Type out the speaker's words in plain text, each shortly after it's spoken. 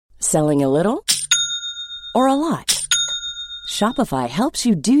Selling a little or a lot? Shopify helps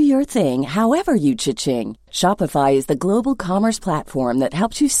you do your thing however you cha-ching. Shopify is the global commerce platform that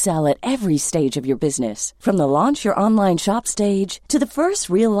helps you sell at every stage of your business. From the launch your online shop stage to the first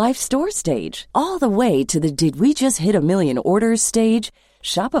real-life store stage, all the way to the did we just hit a million orders stage.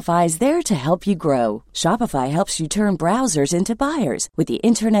 Shopify is there to help you grow. Shopify helps you turn browsers into buyers with the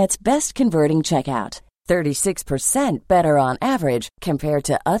internet's best converting checkout. 36% better on average compared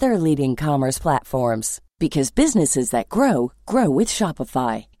to other leading commerce platforms. Because businesses that grow, grow with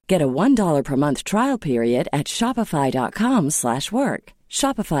Shopify. Get a $1 per month trial period at shopify.com/work.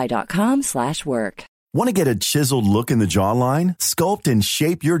 Shopify.com/work. Want to get a chiseled look in the jawline? Sculpt and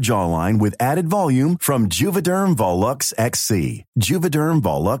shape your jawline with added volume from Juvederm Volux XC. Juvederm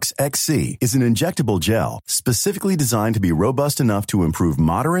Volux XC is an injectable gel specifically designed to be robust enough to improve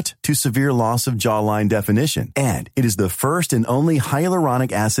moderate to severe loss of jawline definition. And it is the first and only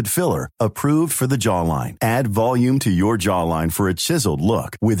hyaluronic acid filler approved for the jawline. Add volume to your jawline for a chiseled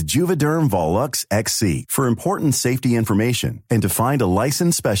look with Juvederm Volux XC. For important safety information and to find a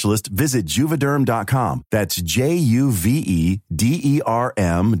licensed specialist, visit Juvederm.com. That's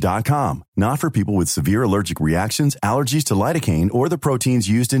Juvederm.com. Not for people with severe allergic reactions, allergies to lidocaine, or the proteins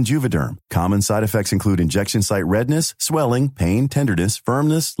used in Juvederm. Common side effects include injection site redness, swelling, pain, tenderness,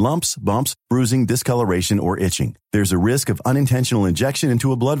 firmness, lumps, bumps, bruising, discoloration, or itching. There's a risk of unintentional injection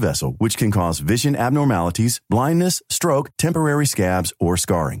into a blood vessel, which can cause vision abnormalities, blindness, stroke, temporary scabs, or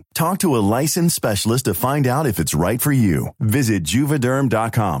scarring. Talk to a licensed specialist to find out if it's right for you. Visit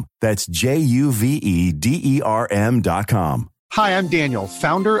Juvederm.com. That's Juvederm.com. Hi, I'm Daniel,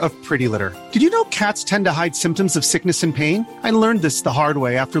 founder of Pretty Litter. Did you know cats tend to hide symptoms of sickness and pain? I learned this the hard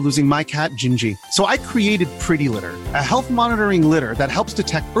way after losing my cat, Gingy. So I created Pretty Litter, a health monitoring litter that helps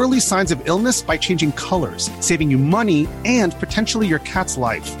detect early signs of illness by changing colors, saving you money and potentially your cat's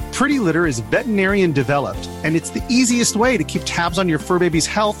life. Pretty Litter is veterinarian developed, and it's the easiest way to keep tabs on your fur baby's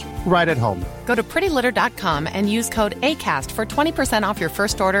health right at home. Go to prettylitter.com and use code ACAST for 20% off your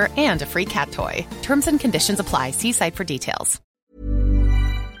first order and a free cat toy. Terms and conditions apply. See site for details.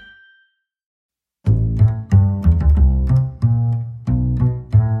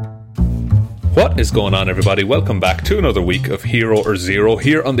 What is going on, everybody? Welcome back to another week of Hero or Zero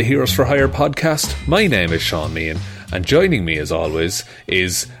here on the Heroes for Hire podcast. My name is Sean Meehan, and joining me as always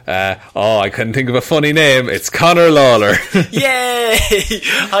is, I couldn't think of a funny name, it's Conor Lawler. Yay!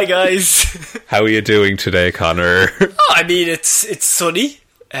 Hi guys. How are you doing today, Conor? I mean, it's sunny.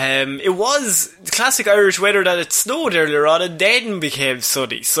 It was classic Irish weather that it snowed earlier on and then became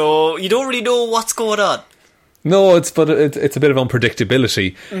sunny, so you don't really know what's going on. No, it's a bit of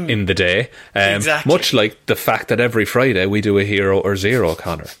unpredictability in the day. Exactly. Much like the fact that every Friday we do a Hero or Zero,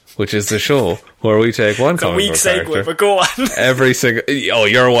 Conor, which is the show where we take one comic book character. It's a weak segue, but go on. Every single... Oh,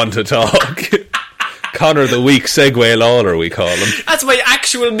 you're one to talk. Conor the Weak Segway Lawler, we call him. That's my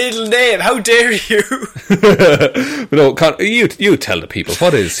actual middle name. How dare you? No, Conor, you tell the people,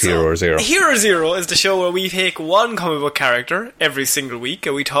 what is Hero or Zero? Hero or Zero is the show where we take one comic book character every single week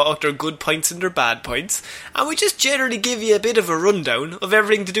and we talk their good points and their bad points, and we just generally give you a bit of a rundown of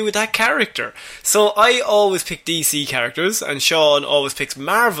everything to do with that character. So I always pick DC characters and Sean always picks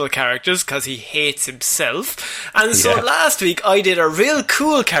Marvel characters because he hates himself. And so last week I did a real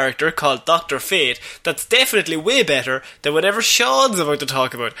cool character called Dr. Fate that's definitely way better than whatever Sean's about to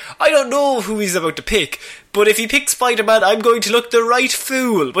talk about. I don't know who he's about to pick, but if he picks Spider-Man, I'm going to look the right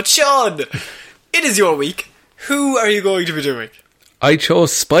fool. But Sean, it is your week. Who are you going to be doing? I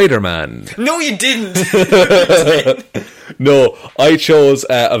chose Spider-Man. No, you didn't. No, I chose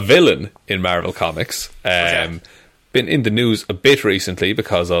a villain in Marvel Comics. Been in the news a bit recently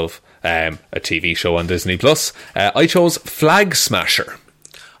because of a TV show on Disney+. I chose Flag Smasher.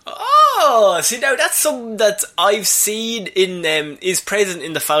 Oh, see now that's something that I've seen in is present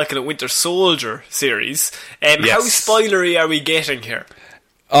in the Falcon and Winter Soldier series. Yes. How spoilery are we getting here?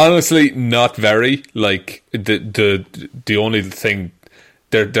 Honestly, not very. Like the only thing,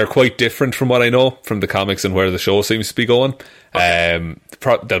 they're quite different from what I know from the comics and where the show seems to be going. Okay.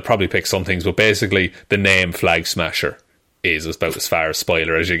 They'll probably pick some things, but basically the name Flag Smasher is about as far as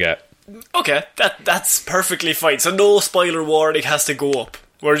spoiler as you get. Okay, that's perfectly fine. So no spoiler warning has to go up.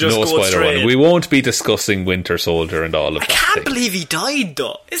 We're just no going spoiler warning. We won't be discussing Winter Soldier and all of that. I can't believe he died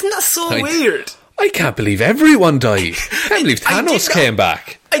though. Isn't that so weird? I can't believe everyone died. I can't believe Thanos came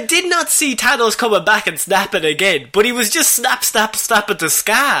back. I did not see Thanos coming back and snapping again, but he was just snapping to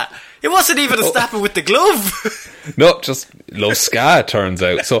Ska. It wasn't even a snapping with the glove. No, just love Ska, it turns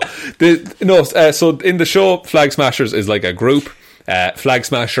out. So in the show, Flag Smashers is like a group. Flag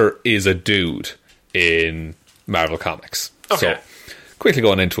Smasher is a dude in Marvel Comics. Okay. So quickly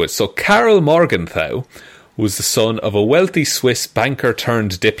going into it. So Karl Morgenthau was the son of a wealthy Swiss banker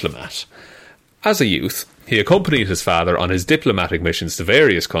turned diplomat. As a youth, he accompanied his father on his diplomatic missions to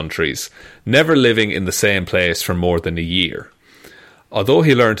various countries, never living in the same place for more than a year. Although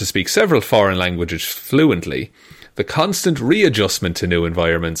he learned to speak several foreign languages fluently, the constant readjustment to new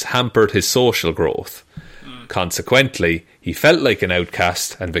environments hampered his social growth. Consequently, he felt like an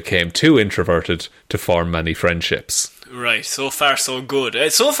outcast and became too introverted to form many friendships. Right, so far so good.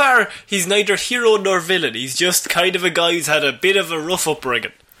 So far, he's neither hero nor villain. He's just kind of a guy who's had a bit of a rough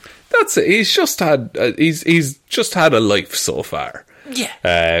upbringing. That's it. He's just had a life so far.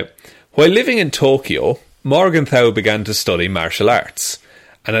 Yeah. While living in Tokyo, Morgenthau began to study martial arts,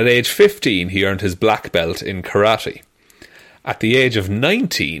 and at age 15 he earned his black belt in karate. At the age of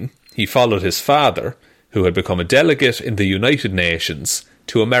 19, he followed his father, who had become a delegate in the United Nations,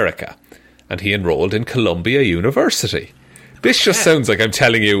 to America, and he enrolled in Columbia University. This just sounds like I'm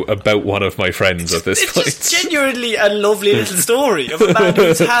telling you about one of my friends at this point. It's just genuinely a lovely little story of a man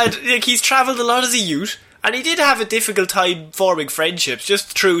who's he's travelled a lot as a youth, and he did have a difficult time forming friendships,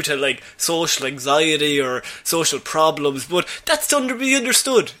 just through to, social anxiety or social problems, but that's to be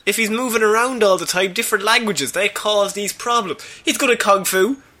understood. If he's moving around all the time, different languages, they cause these problems. He's good at Kung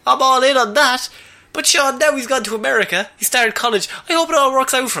Fu. I'm all in on that. But Sean, now he's gone to America. He started college. I hope it all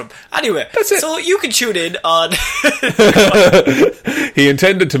works out for him. Anyway, that's it. So you can tune in on... He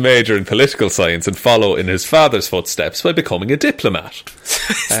intended to major in political science and follow in his father's footsteps by becoming a diplomat.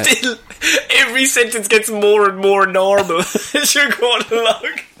 Still, every sentence gets more and more normal as you're going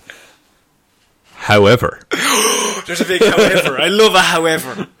along. However. There's a big however. I love a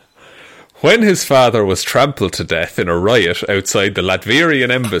however. When his father was trampled to death in a riot outside the Latvian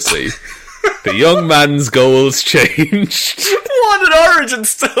embassy... The young man's goals changed. What an origin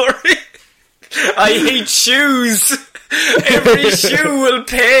story. I hate shoes. Every shoe will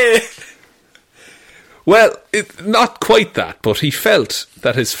pay. Well, not quite that, but he felt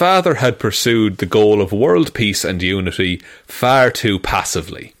that his father had pursued the goal of world peace and unity far too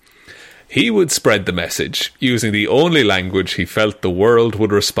passively. He would spread the message using the only language he felt the world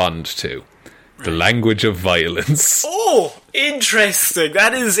would respond to. The language of violence. Oh, interesting.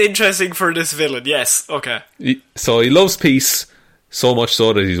 That is interesting for this villain, yes. Okay. So he loves peace, so much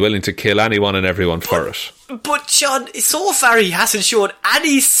so that he's willing to kill anyone and everyone for it. But, Sean, so far he hasn't shown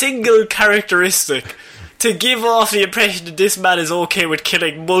any single characteristic to give off the impression that this man is okay with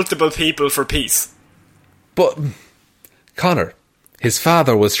killing multiple people for peace. But, Connor, his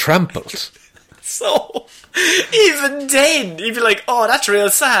father was trampled. So... even then, he'd be like, oh, that's real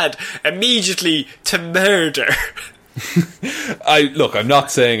sad. Immediately to murder. I'm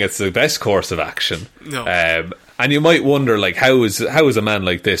not saying it's the best course of action. No. And you might wonder, how is a man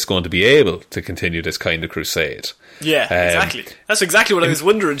like this going to be able to continue this kind of crusade? Yeah, exactly. That's exactly what I was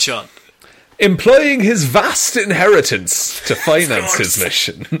wondering, Sean. Employing his vast inheritance to finance his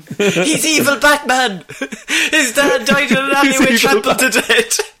mission. He's evil Batman. His dad died in an alleyway trampled to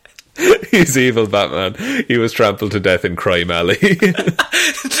death. He's evil Batman. He was trampled to death in Crime Alley.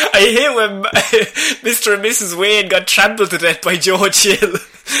 I hate when Mr. and Mrs. Wayne got trampled to death by George Hill.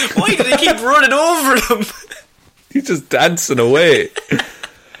 Why did they keep running over them? He's just dancing away.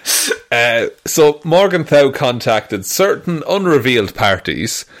 So Morgenthau contacted certain unrevealed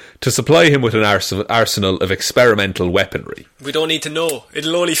parties to supply him with an arsenal of experimental weaponry. We don't need to know.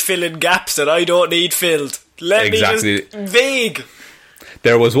 It'll only fill in gaps that I don't need filled. Let me just... vague.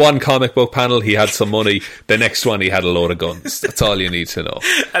 There was one comic book panel, he had some money. The next one, he had a load of guns. That's all you need to know.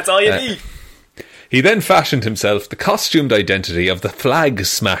 That's all you need. He then fashioned himself the costumed identity of the Flag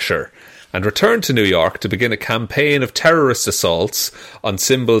Smasher and returned to New York to begin a campaign of terrorist assaults on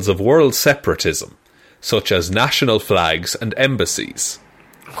symbols of world separatism, such as national flags and embassies.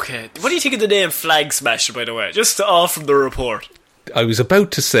 Okay, what do you think of the name Flag Smasher, by the way? Just off from the report. I was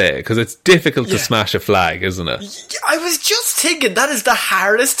about to say, because it's difficult to smash a flag, isn't it? I was just thinking that is the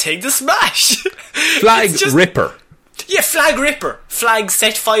hardest thing to smash. Flag Ripper. Yeah, Flag Ripper. Flag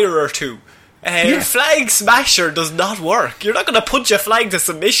Set Firer too. Flag Smasher does not work. You're not going to punch a flag to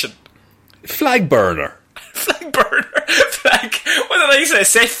submission. Flag Burner. Flag Burner. Flag... what did I say?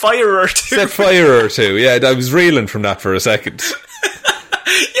 Set Firer too. Set Firer too. Yeah, I was reeling from that for a second.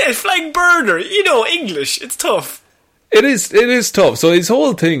 Yeah, Flag Burner. You know English. It's tough. It is tough. So his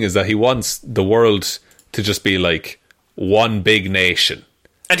whole thing is that he wants the world to just be like one big nation.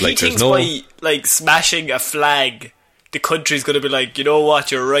 And he thinks by smashing a flag, the country's going to be like, you know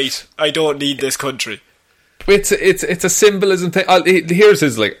what, you're right. I don't need this country. It's a symbolism thing. Here's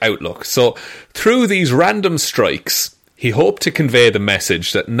his outlook. So through these random strikes, he hoped to convey the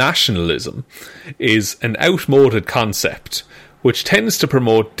message that nationalism is an outmoded concept which tends to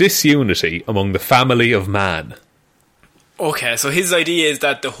promote disunity among the family of man. Okay, so his idea is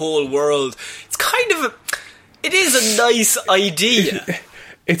that the whole world... It's kind of it is a nice idea.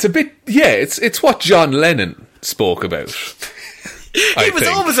 It's a bit... Yeah, it's what John Lennon spoke about. He was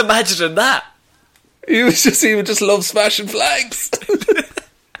always imagining that. He would just love smashing flags.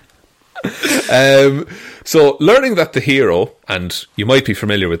 So, learning that the hero, and you might be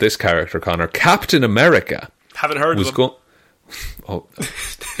familiar with this character, Connor, Captain America... Haven't heard of him. Oh.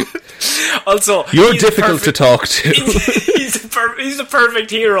 Also, you're difficult to talk to. He's a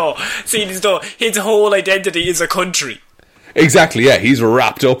perfect hero, seeing as though his whole identity is a country. Exactly, yeah. He's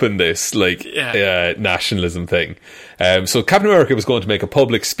wrapped up in this nationalism thing. So Captain America was going to make a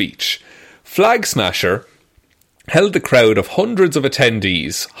public speech. Flag Smasher held the crowd of hundreds of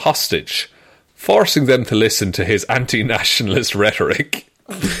attendees hostage, forcing them to listen to his anti-nationalist rhetoric.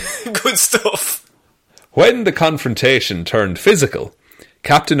 Good stuff. When the confrontation turned physical,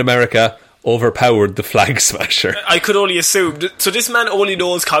 Captain America overpowered the Flag Smasher. I could only assume. So this man only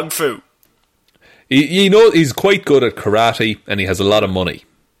knows Kung Fu. He's quite good at karate, and he has a lot of money.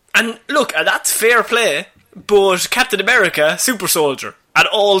 And look, that's fair play, but Captain America, super soldier, and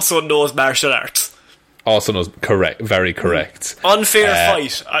also knows martial arts. Also knows, very correct. Unfair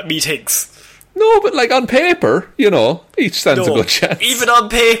fight, methinks. No, but like on paper, each stands a good chance. Even on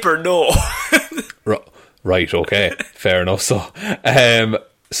paper, no. Right, okay, fair enough.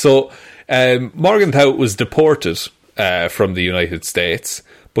 So, Morgenthau was deported from the United States,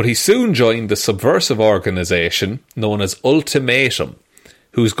 but he soon joined the subversive organisation known as Ultimatum,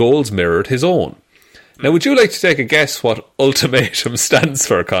 whose goals mirrored his own. Now, would you like to take a guess what Ultimatum stands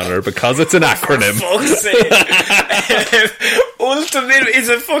for, Connor? Because it's an acronym. For fuck's sake. Ultimatum is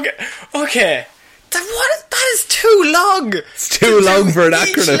a fucking... Okay. That is too long. It's too long for an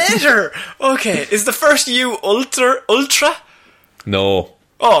acronym. Each letter. Okay, is the first U ultra? No.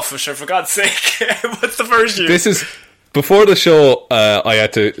 Oh, for God's sake. What's the first U? This is... Before the show, I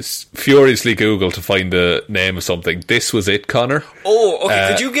had to furiously Google to find the name of something. This was it, Connor. Oh, okay.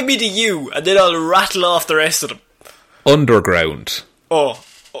 Could you give me the U, and then I'll rattle off the rest of them? Underground. Oh,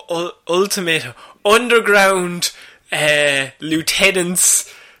 Ultimate. Underground,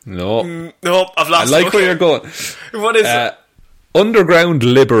 lieutenants... No. No, I've lost. I like where you're going. What is it? Underground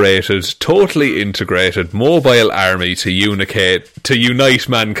liberated, totally integrated mobile army to unite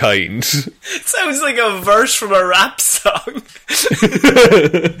mankind. Sounds like a verse from a rap song.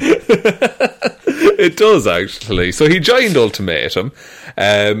 It does, actually. So he joined Ultimatum,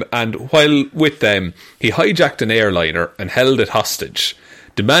 and while with them, he hijacked an airliner and held it hostage,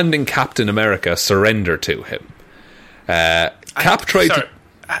 demanding Captain America surrender to him. Cap tried to...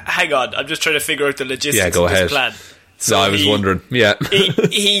 Hang on, I'm just trying to figure out the logistics of this plan. So I was wondering, yeah.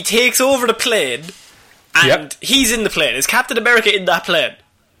 he takes over the plane, and he's in the plane. Is Captain America in that plane?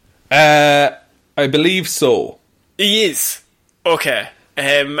 I believe so. He is. Okay.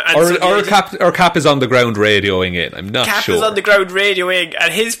 Cap is on the ground radioing in. I'm not Cap sure. Cap is on the ground radioing,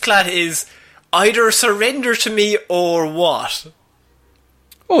 and his plan is either surrender to me or what?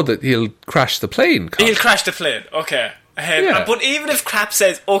 Oh, that he'll crash the plane. He'll crash the plane, okay. But even if Cap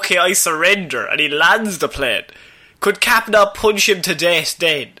says, okay, I surrender, and he lands the plane, could Cap not punch him to death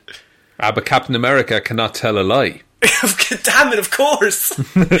then? But Captain America cannot tell a lie. Damn it, of course.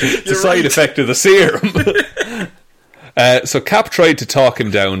 It's a side effect of the serum. So Cap tried to talk him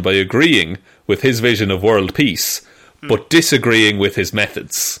down by agreeing with his vision of world peace, but disagreeing with his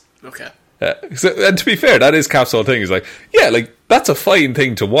methods. Okay. And to be fair, that is Cap's whole thing. He's like, that's a fine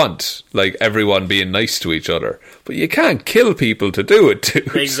thing to want, like everyone being nice to each other, but you can't kill people to do it,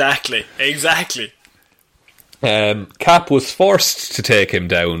 dude. Exactly. Cap was forced to take him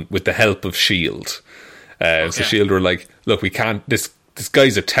down with the help of S.H.I.E.L.D. So S.H.I.E.L.D. were like, look, we can't, this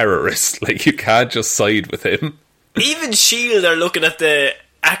guy's a terrorist, like you can't just side with him. Even S.H.I.E.L.D. are looking at the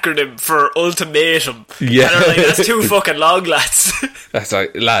acronym for Ultimatum. Yeah. And they're like, that's too fucking long, lads. That's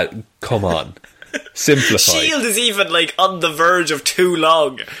like, lad, come on. Simplify. S.H.I.E.L.D. is even like on the verge of too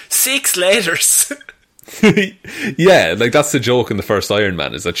long. 6 letters. Yeah, like that's the joke in the first Iron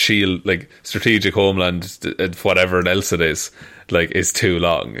Man, is that S.H.I.E.L.D., like Strategic Homeland, whatever else it is too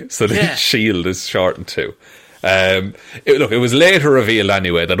long. So the S.H.I.E.L.D. is shortened to. It was later revealed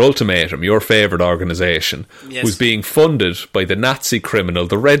anyway that Ultimatum, your favourite organisation, was being funded by the Nazi criminal,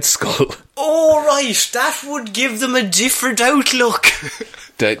 the Red Skull. Oh, right, that would give them a different outlook.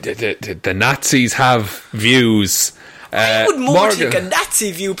 The Nazis have views. I would more take a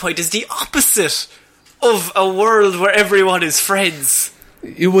Nazi viewpoint as the opposite of a world where everyone is friends.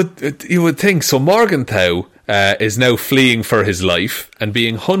 You would think so. Morgenthau is now fleeing for his life and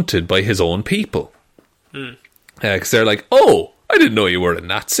being hunted by his own people. Because they're like, oh, I didn't know you were a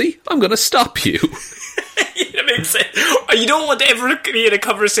Nazi. I'm going to stop you. That makes sense. Or you don't want to ever be in a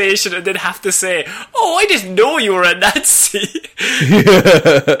conversation and then have to say, oh, I didn't know you were a Nazi.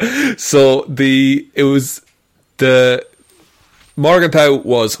 Yeah. So Morgenthau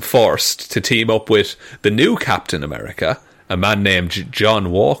was forced to team up with the new Captain America, a man named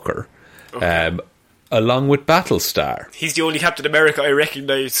John Walker, along with Battlestar. He's the only Captain America I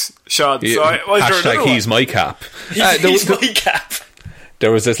recognise, Sean. Yeah, So hashtag he's my cap. He's my cap.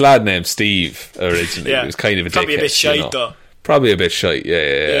 There was this lad named Steve originally. Yeah. He was kind of a Probably dickhead, a bit shite, though. Probably a bit shite,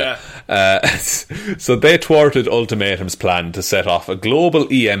 yeah. So they thwarted Ultimatum's plan to set off a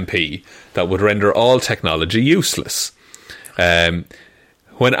global EMP that would render all technology useless.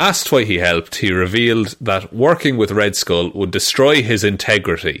 When asked why he helped, he revealed that working with Red Skull would destroy his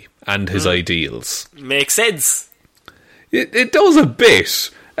integrity and his ideals. Makes sense. It does a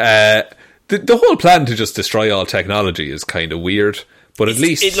bit. The whole plan to just destroy all technology is kind of weird, but at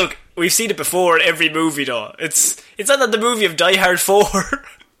least... Look, we've seen it before in every movie, though. It's not that the movie of Die Hard 4.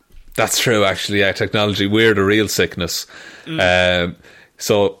 That's true, actually. Yeah, technology, weird, a real sickness. Morgenthau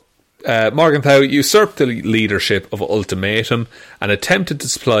usurped the leadership of Ultimatum and attempted to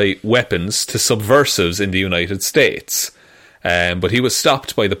supply weapons to subversives in the United States. But he was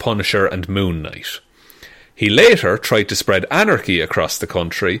stopped by the Punisher and Moon Knight. He later tried to spread anarchy across the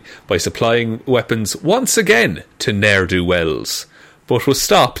country by supplying weapons once again to ne'er-do-wells, but was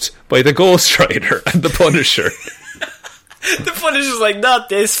stopped by the Ghost Rider and the Punisher. The Punisher's like, not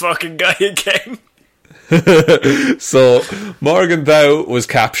this fucking guy again. So Morgenthau was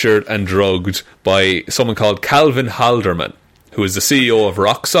captured and drugged by someone called Calvin Halderman, who is the CEO of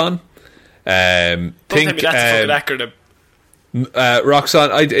Roxxon. Don't tell me that's a fucking acronym.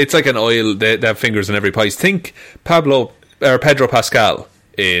 Roxxon, it's like an oil. They have fingers in every piece. Think Pedro Pascal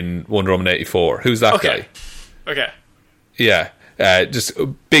in Wonder Woman 84. Who's that guy? Okay. Yeah, just a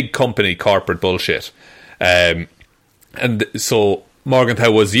big company, corporate bullshit. And so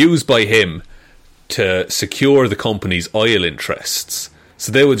Morgenthau was used by him to secure the company's oil interests.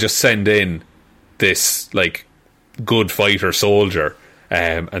 So they would just send in this like good fighter soldier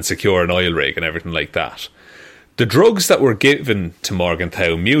and secure an oil rig and everything like that. The drugs that were given to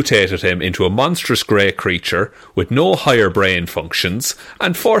Morgenthau mutated him into a monstrous grey creature with no higher brain functions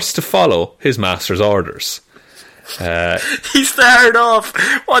and forced to follow his master's orders. He started off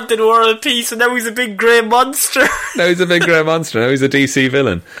wanting world peace and now he's a big grey monster. Now he's a big grey monster. Now he's a DC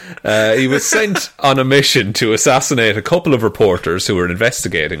villain. He was sent on a mission to assassinate a couple of reporters who were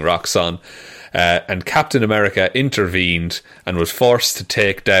investigating Roxxon, and Captain America intervened and was forced to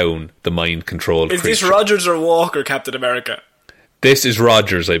take down the mind-controlled creature. Is this Rogers or Walker, Captain America? This is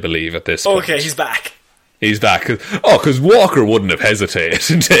Rogers, I believe, at this point. Okay, he's back. He's back. Because Walker wouldn't have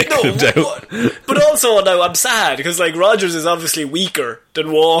hesitated in taking him down. But also, now I'm sad, because like Rogers is obviously weaker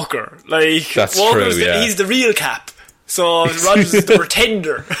than Walker. Like, that's Walker's true, yeah. He's the real Cap. So Rogers is the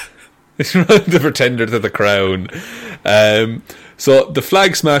pretender. The pretender to the crown. So the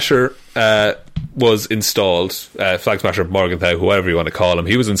Flag Smasher was installed, Flag Smasher Morgenthau, whoever you want to call him,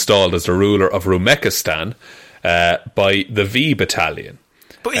 he was installed as the ruler of Rumekistan by the V Battalion.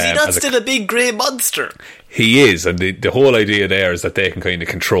 But is he not still a big grey monster? He is, and the whole idea there is that they can kind of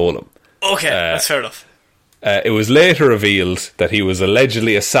control him. Okay, that's fair enough. It was later revealed that he was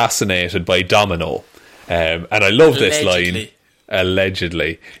allegedly assassinated by Domino. And I love this line.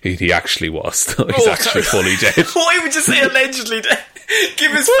 Allegedly. He actually was. He's actually fully dead. Why would you say allegedly dead?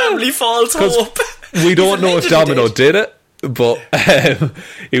 Give his family false hope. We don't know if Domino did it, but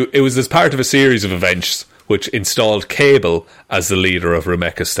it was as part of a series of events which installed Cable as the leader of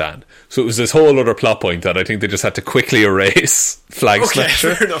Rumekistan. So it was this whole other plot point that I think they just had to quickly erase Flag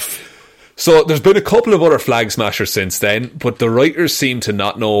Smasher. Fair enough. So there's been a couple of other Flag Smashers since then, but the writers seem to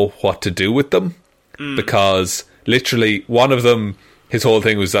not know what to do with them, because literally one of them, his whole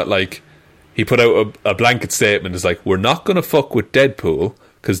thing was that like he put out a blanket statement, is like, we're not going to fuck with Deadpool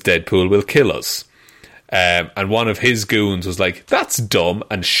because Deadpool will kill us. And one of his goons was like, that's dumb,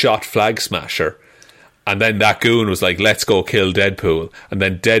 and shot Flag Smasher. And then that goon was like, let's go kill Deadpool. And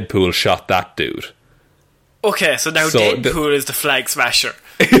then Deadpool shot that dude. Okay, so now Deadpool is the Flag Smasher.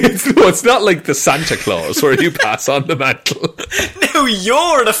 It's not like the Santa Claus where you pass on the mantle. No,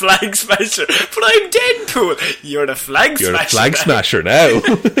 you're the Flag Smasher, but I'm Deadpool. You're the Flag Smasher. You're the Flag Smasher now.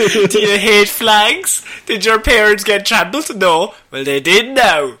 Do you hate flags? Did your parents get trampled? No. Well, they did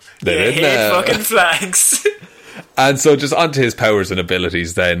now. They hate fucking flags. And so just onto his powers and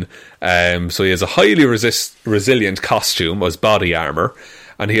abilities then. So he has a highly resilient costume as body armour,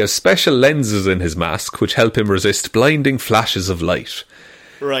 and he has special lenses in his mask which help him resist blinding flashes of light.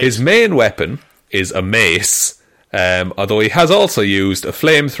 Right. His main weapon is a mace, Although he has also used a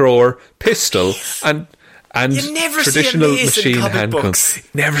flamethrower, pistol, and You never traditional see a mace in machine comic handgun. books.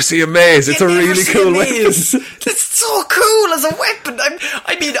 Never see a mace. It's a You never really see cool a weapon. mace. That's so cool as a weapon.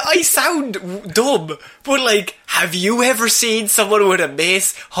 I mean, I sound dumb, but like, have you ever seen someone with a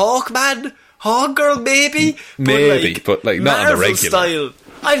mace? Hawkman? Hawkgirl, maybe? Maybe, but, like, not on the Marvel regular. style.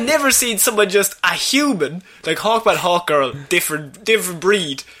 I've never seen someone just, a human, like Hawkman, Hawkgirl, different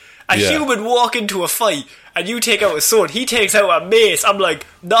breed. A Yeah. human walk into a fight, and you take out a sword, he takes out a mace. I'm like,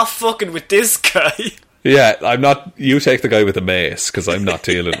 not fucking with this guy. Yeah, I'm not. You take the guy with the mace because I'm not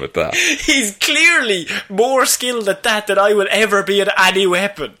dealing with that. He's clearly more skilled at that than I will ever be at any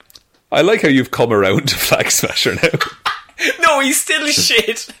weapon. I like how you've come around to Flag Smasher now. No, he's still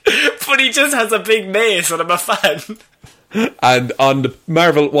shit, but he just has a big mace and I'm a fan. And on the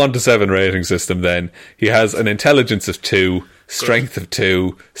Marvel 1 to 7 rating system, then he has an intelligence of 2, strength of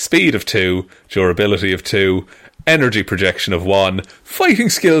 2, speed of 2, durability of 2, energy projection of 1, fighting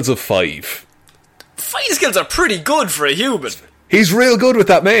skills of 5. Fighting skills are pretty good for a human. He's real good with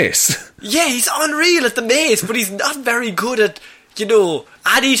that mace. Yeah, he's unreal at the mace, but he's not very good at,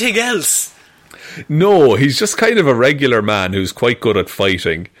 anything else. No, he's just kind of a regular man who's quite good at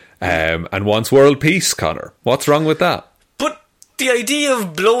fighting and wants world peace, Connor. What's wrong with that? But the idea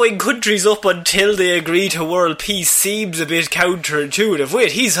of blowing countries up until they agree to world peace seems a bit counterintuitive.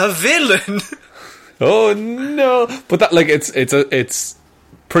 Wait, he's a villain. Oh no! But that, like, it's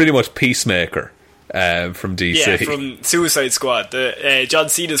pretty much Peacemaker from DC. Yeah, from Suicide Squad. John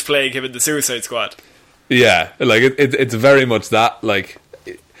Cena's playing him in the Suicide Squad. Yeah, like it's very much that. Like,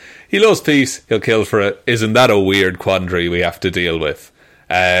 he loves peace, he'll kill for it. Isn't that a weird quandary we have to deal with?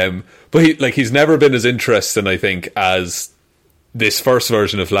 But he's never been as interesting, I think, as this first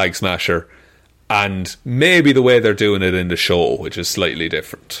version of Flag Smasher, and maybe the way they're doing it in the show, which is slightly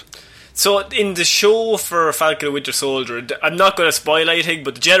different. So in the show for Falcon and Winter Soldier, I'm not going to spoil anything,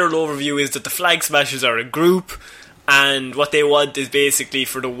 but the general overview is that the Flag Smashers are a group, and what they want is basically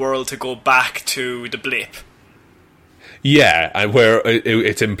for the world to go back to the blip. Yeah, and where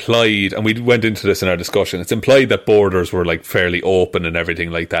it's implied, and we went into this in our discussion, it's implied that borders were like fairly open and everything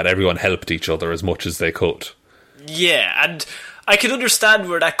like that. Everyone helped each other as much as they could. Yeah, and I can understand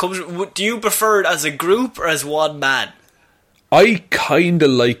where that comes from. Do you prefer it as a group or as one man? I kind of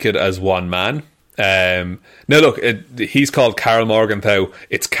like it as one man. Now look, he's called Carl Morgenthau.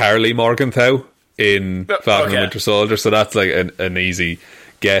 It's Carly Morgenthau in Falcon and Winter Soldier, so that's like an easy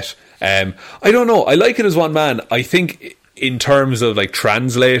get. I don't know. I like it as one man. I think in terms of like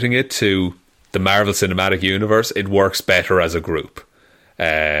translating it to the Marvel Cinematic Universe, it works better as a group.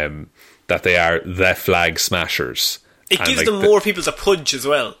 That they are the Flag Smashers. It gives them more people to punch as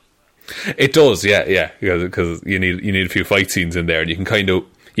well. It does, yeah, because you need a few fight scenes in there, and you can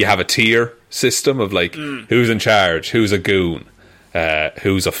you have a tier system of like who's in charge, who's a goon,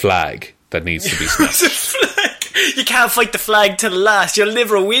 who's a flag that needs to be smashed. Who's a flag? You can't fight the flag till last. You'll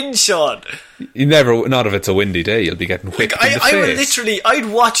never win, Sean. You never, not if it's a windy day, you'll be getting whipped in the I would face. I'd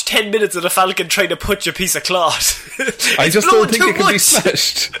watch 10 minutes of the Falcon trying to punch a piece of cloth. I just don't think it can be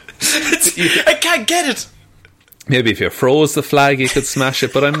smashed. I can't get it. Maybe if you froze the flag, you could smash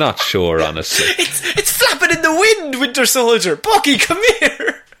it, but I'm not sure, honestly. It's flapping in the wind, Winter Soldier. Bucky, come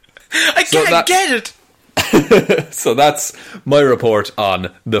here. I can't get it. So that's my report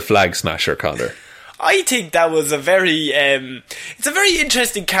on the Flag Smasher, Connor. I think that was a very it's a very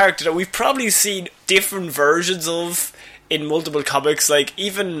interesting character that we've probably seen different versions of in multiple comics. Like,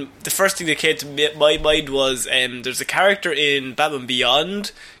 even the first thing that came to my mind was there's a character in Batman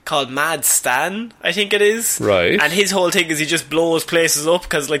Beyond called Mad Stan, I think it is. Right. And his whole thing is he just blows places up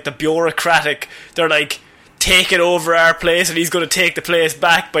because, like, the bureaucratic, they're like taking over our place, and he's going to take the place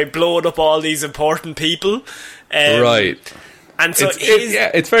back by blowing up all these important people. Right. And so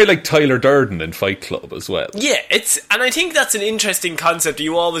it's very like Tyler Durden in Fight Club as well. Yeah, and I think that's an interesting concept.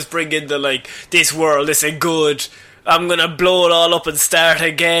 You always bring in the, like, this world isn't good, I'm gonna blow it all up and start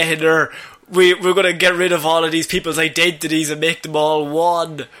again, or we're gonna get rid of all of these people's identities and make them all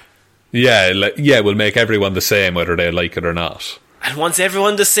one. Yeah, we'll make everyone the same whether they like it or not. And once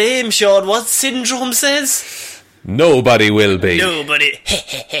everyone the same, Sean, what Syndrome says? Nobody will be. Nobody. As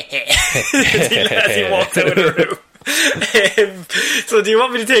he walks out of the room. So do you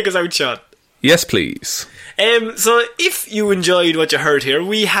want me to take us out, Sean? Yes, please. So if you enjoyed what you heard here,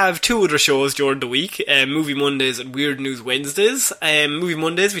 we have two other shows during the week, Movie Mondays and Weird News Wednesdays. Movie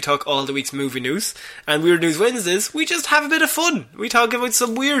Mondays, we talk all the week's movie news, and Weird News Wednesdays, we just have a bit of fun. We talk about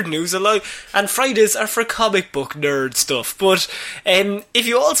some weird news, and Fridays are for comic book nerd stuff. But if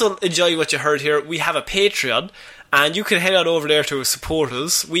you also enjoy what you heard here, we have a Patreon, and you can head on over there to support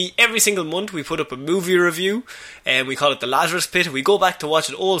us. Every single month we put up a movie review, and we call it the Lazarus Pit. We go back to watch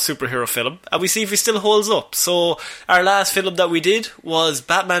an old superhero film, and we see if it still holds up. So our last film that we did was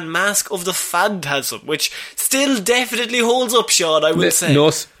Batman Mask of the Phantasm, which still definitely holds up, Sean, I will say.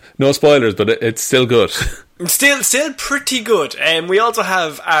 No spoilers, but it's still good. Still pretty good. We also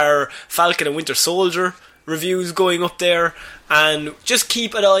have our Falcon and Winter Soldier reviews going up there, and just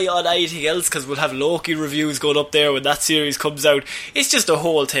keep an eye on anything else, because we'll have Loki reviews going up there when that series comes out. It's just a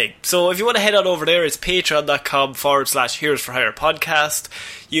whole thing. So if you want to head on over there, it's patreon.com/Heroes for Hire podcast.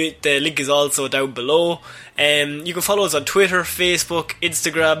 The link is also down below. You can follow us on Twitter, Facebook,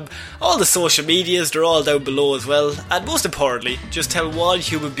 Instagram, all the social medias, they're all down below as well. And most importantly, just tell one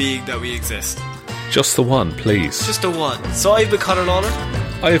human being that we exist. Just the one, please. Just the one. So I've been Conor Lawler.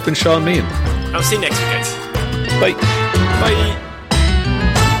 I have been Sean Mean. I'll see you next week, guys. Bye. Bye.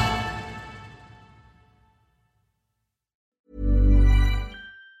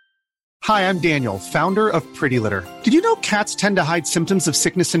 Hi, I'm Daniel, founder of Pretty Litter. Did you know cats tend to hide symptoms of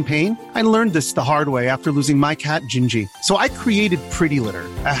sickness and pain? I learned this the hard way after losing my cat, Gingy. So I created Pretty Litter,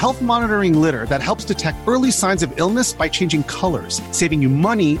 a health monitoring litter that helps detect early signs of illness by changing colors, saving you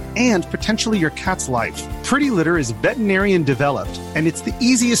money and potentially your cat's life. Pretty Litter is veterinarian developed, and it's the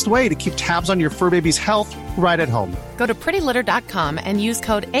easiest way to keep tabs on your fur baby's health right at home. Go to prettylitter.com and use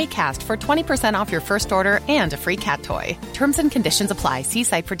code ACAST for 20% off your first order and a free cat toy. Terms and conditions apply. See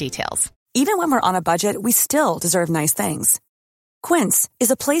site for details. Even when we're on a budget, we still deserve nice things. Quince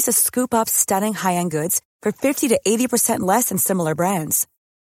is a place to scoop up stunning high-end goods for 50 to 80% less than similar brands.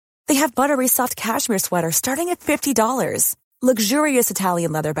 They have buttery soft cashmere sweaters starting at $50, luxurious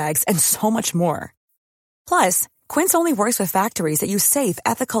Italian leather bags, and so much more. Plus, Quince only works with factories that use safe,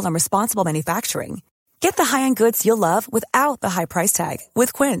 ethical, and responsible manufacturing. Get the high-end goods you'll love without the high price tag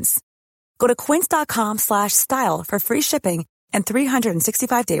with Quince. Go to quince.com/style for free shipping and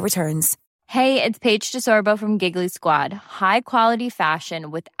 365-day returns. Hey, it's Paige DeSorbo from Giggly Squad. High quality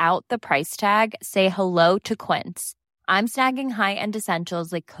fashion without the price tag. Say hello to Quince. I'm snagging high-end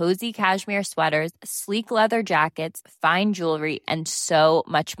essentials like cozy cashmere sweaters, sleek leather jackets, fine jewelry, and so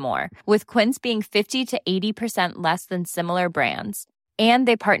much more. With Quince being 50 to 80% less than similar brands. And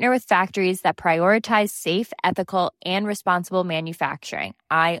they partner with factories that prioritize safe, ethical, and responsible manufacturing.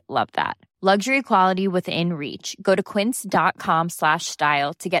 I love that. Luxury quality within reach. Go to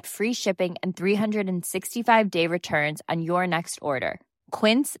quince.com/style to get free shipping and 365-day returns on your next order.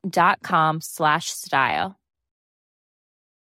 Quince.com/style.